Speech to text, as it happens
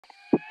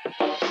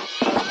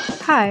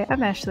Hi,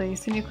 I'm Ashley,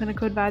 Senior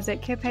Clinical Advisor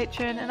at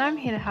Carepatron, and I'm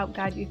here to help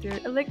guide you through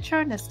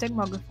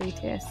Electronystagmography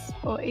tests,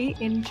 or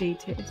ENG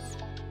tests.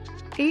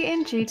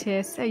 ENG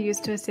tests are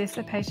used to assess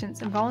a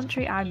patient's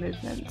involuntary eye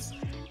movements.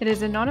 It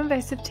is a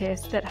non-invasive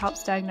test that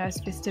helps diagnose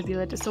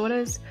vestibular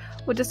disorders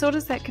or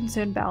disorders that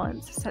concern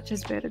balance, such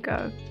as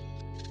vertigo.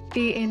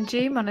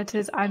 ENG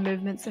monitors eye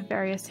movements of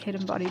various head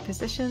and body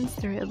positions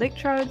through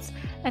electrodes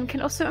and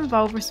can also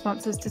involve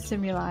responses to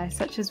stimuli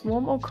such as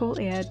warm or cool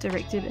air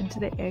directed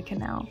into the ear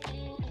canal.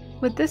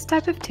 With this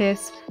type of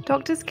test,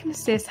 doctors can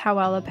assess how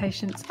well a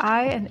patient's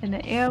eye and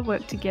inner ear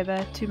work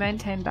together to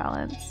maintain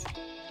balance.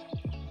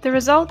 The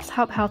results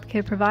help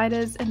healthcare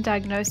providers in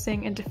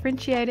diagnosing and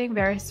differentiating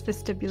various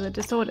vestibular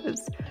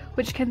disorders,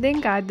 which can then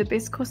guide the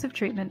best course of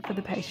treatment for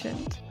the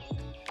patient.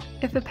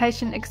 If a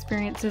patient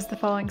experiences the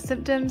following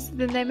symptoms,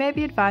 then they may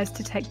be advised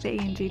to take the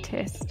ENG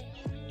test: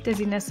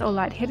 dizziness or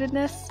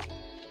lightheadedness,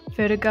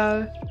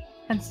 vertigo,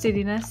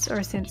 unsteadiness or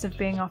a sense of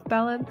being off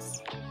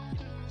balance,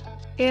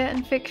 ear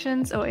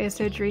infections or ear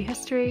surgery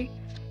history,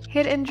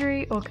 head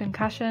injury or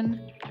concussion,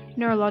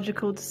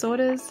 neurological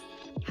disorders,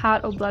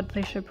 heart or blood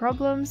pressure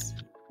problems,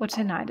 or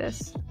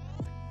tinnitus.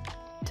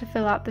 To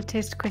fill out the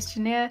test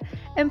questionnaire,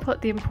 input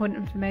the important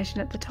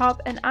information at the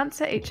top and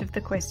answer each of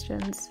the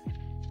questions.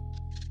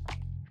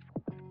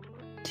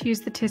 To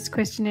use the test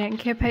questionnaire in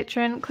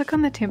Carepatron, click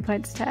on the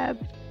Templates tab.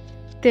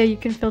 There you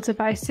can filter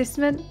by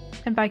assessment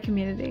and by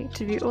community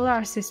to view all our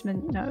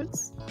assessment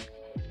notes.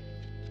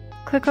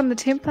 Click on the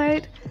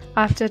template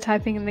after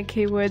typing in the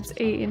keywords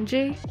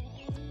ENG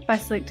by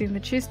selecting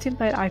the Choose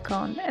Template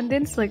icon and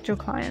then select your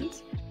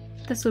client.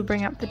 This will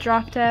bring up the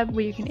Draft tab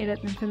where you can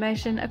edit the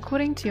information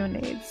according to your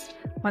needs.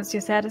 Once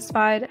you're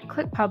satisfied,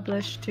 click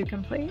Publish to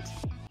complete.